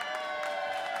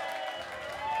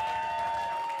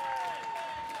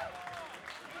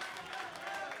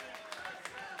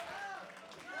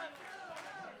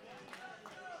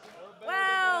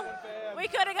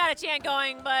could have got a chant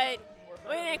going, but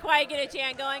we didn't quite get a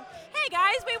chant going. Hey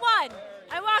guys, we won.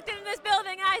 I walked into this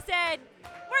building, I said,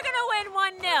 we're going to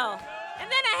win 1-0. And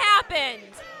then it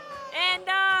happened. And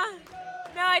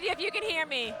no idea if you can hear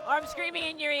me or I'm screaming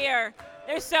in your ear.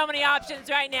 There's so many options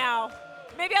right now.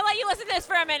 Maybe I'll let you listen to this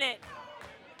for a minute.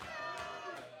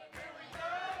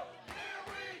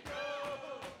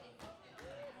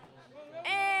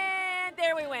 And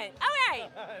there we went. All right.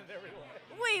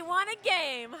 We won a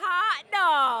game. Hot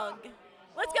dog.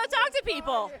 Let's go talk to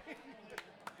people.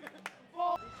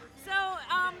 So,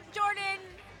 Jordan,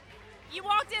 you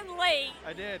walked in late.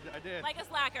 I did. Like a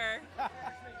slacker.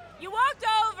 You walked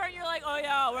over and you're like, oh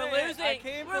yeah, we're losing.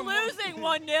 We're losing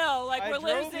 1-0. Like, we're losing.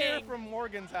 I drove here from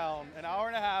Morgantown, an hour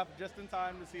and a half, just in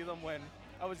time to see them win.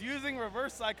 I was using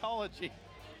reverse psychology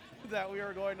that we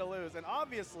were going to lose. And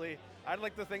obviously, I'd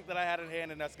like to think that I had a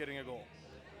hand in us getting a goal.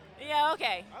 Yeah,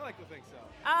 okay. I like to think so.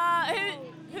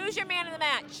 Who's your man of the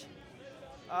match?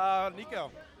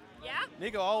 Nico. Yeah?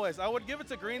 Nico, always. I would give it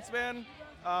to Greenspan.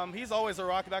 He's always a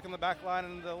rock back in the back line.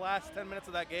 In the last 10 minutes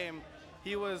of that game,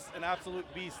 he was an absolute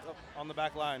beast on the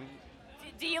back line.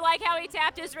 Do you like how he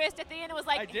tapped his wrist at the end? It was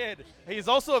like I did. He's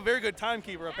also a very good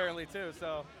timekeeper, apparently, too.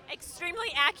 So extremely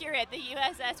accurate, the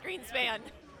USS Greenspan.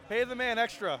 Pay the man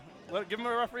extra. Give him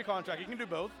a referee contract. You can do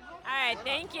both. All right,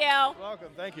 thank you. You're welcome.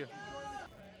 Thank you.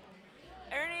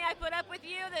 Ernie, I put up with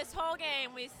you this whole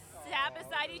game. We sat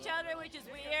beside each other, which is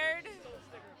weird.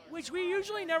 Which we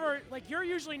usually never, like, you're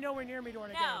usually nowhere near me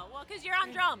during a game. No, well, because you're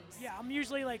on drums. Yeah, I'm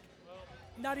usually, like,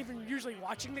 not even usually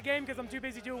watching the game because I'm too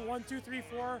busy doing 1, 2, 3,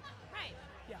 4. Right.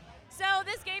 Yeah. So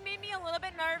this game made me a little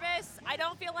bit nervous. I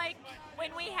don't feel like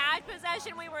when we had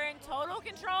possession, we were in total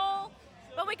control,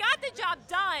 but we got the job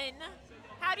done.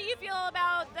 How do you feel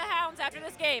about the Hounds after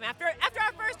this game? After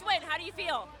our first win, how do you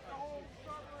feel?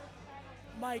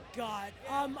 My God.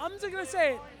 I'm just going to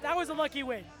say, that was a lucky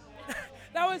win.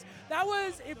 that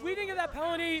was, if we didn't get that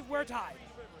penalty, we're tied.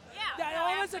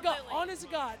 Yeah, honest to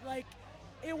God, like,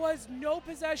 it was no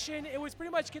possession. It was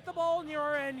pretty much get the ball near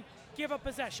our end, give up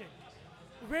possession.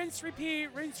 Rinse, repeat,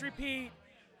 rinse, repeat,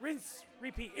 rinse,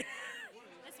 repeat.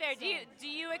 That's fair. Do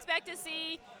you expect to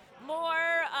see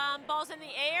more balls in the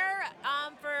air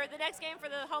for the next game for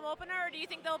the home opener, or do you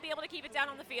think they'll be able to keep it down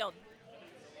on the field?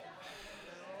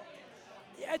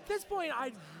 At this point,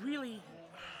 I'm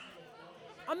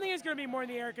thinking it's going to be more in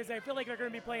the air because I feel like they're going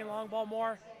to be playing long ball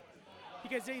more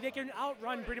because they can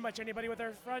outrun pretty much anybody with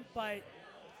their front, but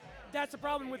that's the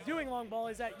problem with doing long ball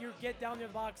is that you get down to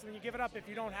the box and then you give it up if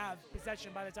you don't have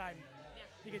possession by the time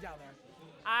you get down there.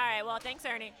 All right, well, thanks,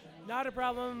 Ernie. Not a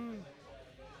problem.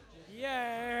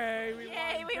 Yay, we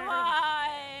won.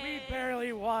 We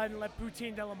barely won La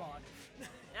Poutine de Le Monde. All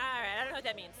right, I don't know what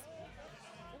that means.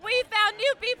 We found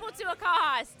new people to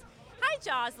accost. Hi,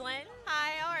 Jocelyn.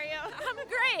 Hi, how are you? I'm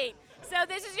great. So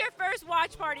this is your first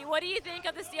watch party. What do you think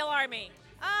of the Steel Army?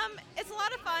 It's a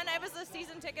lot of fun. I was a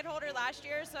season ticket holder last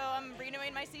year, so I'm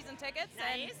renewing my season tickets.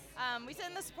 Nice. And we sit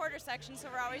in the supporter section, so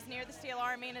we're always near the Steel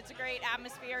Army, and it's a great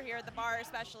atmosphere here at the bar,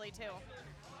 especially too.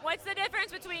 What's the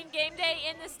difference between game day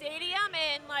in the stadium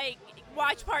and like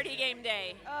watch party game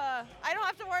day? I don't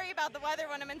have to worry about the weather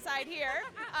when I'm inside here.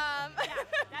 Yeah,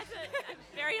 that's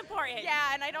very important.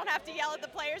 Yeah, and I don't have to yell at the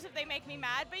players if they make me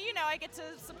mad. But you know, I get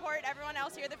to support everyone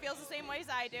else here that feels the same way as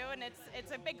I do, and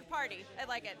it's a big party. I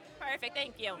like it. Perfect.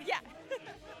 Thank you. Yeah.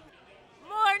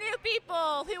 More new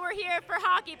people who were here for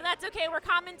hockey, but that's okay. We're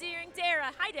commandeering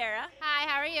Dara. Hi, Dara. Hi,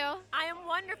 how are you? I am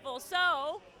wonderful.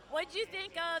 So, what did you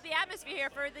think of the atmosphere here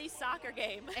for the soccer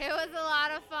game? It was a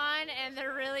lot of fun, and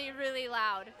they're really, really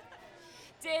loud.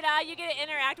 Did you get to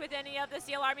interact with any of the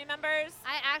Steel Army members?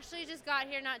 I actually just got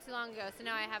here not too long ago, so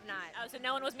no, I have not. Oh, so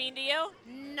no one was mean to you?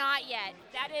 Not yet.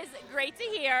 That is great to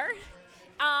hear.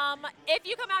 If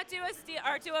you come out to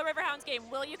a Riverhounds game,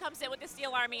 will you come sit with the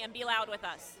Steel Army and be loud with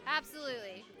us?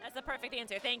 Absolutely. That's the perfect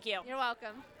answer. Thank you. You're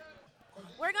welcome.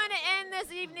 We're going to end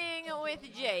this evening with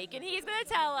Jake, and he's going to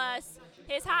tell us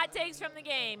his hot takes from the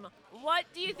game. What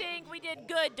do you think we did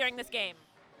good during this game?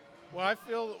 Well, I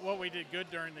feel what we did good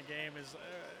during the game is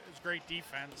great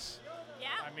defense. Yeah?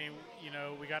 I mean, you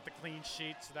know, we got the clean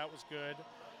sheet, so that was good.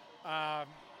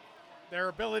 Their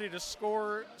ability to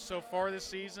score so far this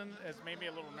season has made me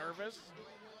a little nervous,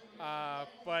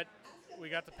 but we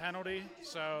got the penalty,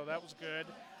 so that was good.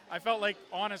 I felt like,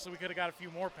 honestly, we could have got a few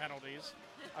more penalties.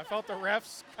 I felt the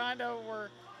refs kind of were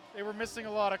missing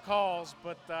a lot of calls,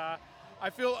 but I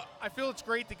feel it's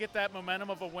great to get that momentum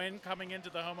of a win coming into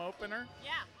the home opener.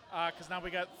 Yeah. Because now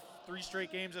we got 3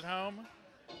 straight games at home.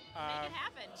 Make it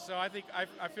happen. So I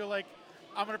feel like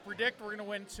I'm going to predict we're going to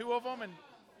win 2 of them and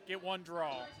get 1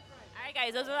 draw. All right,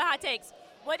 guys, those are the hot takes.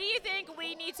 What do you think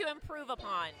we need to improve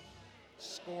upon?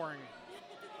 Scoring.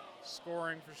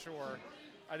 Scoring for sure.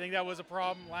 I think that was a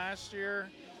problem last year,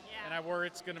 and I worry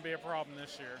it's going to be a problem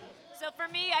this year. So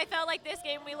for me, I felt like this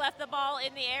game we left the ball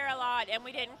in the air a lot and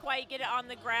we didn't quite get it on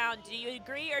the ground. Do you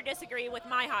agree or disagree with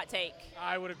my hot take?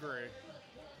 I would agree.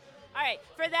 All right,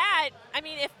 for that, I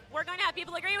mean, if we're going to have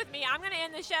people agree with me, I'm going to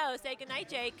end the show. Say goodnight,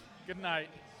 Jake. Good night.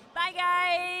 Bye,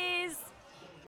 guys.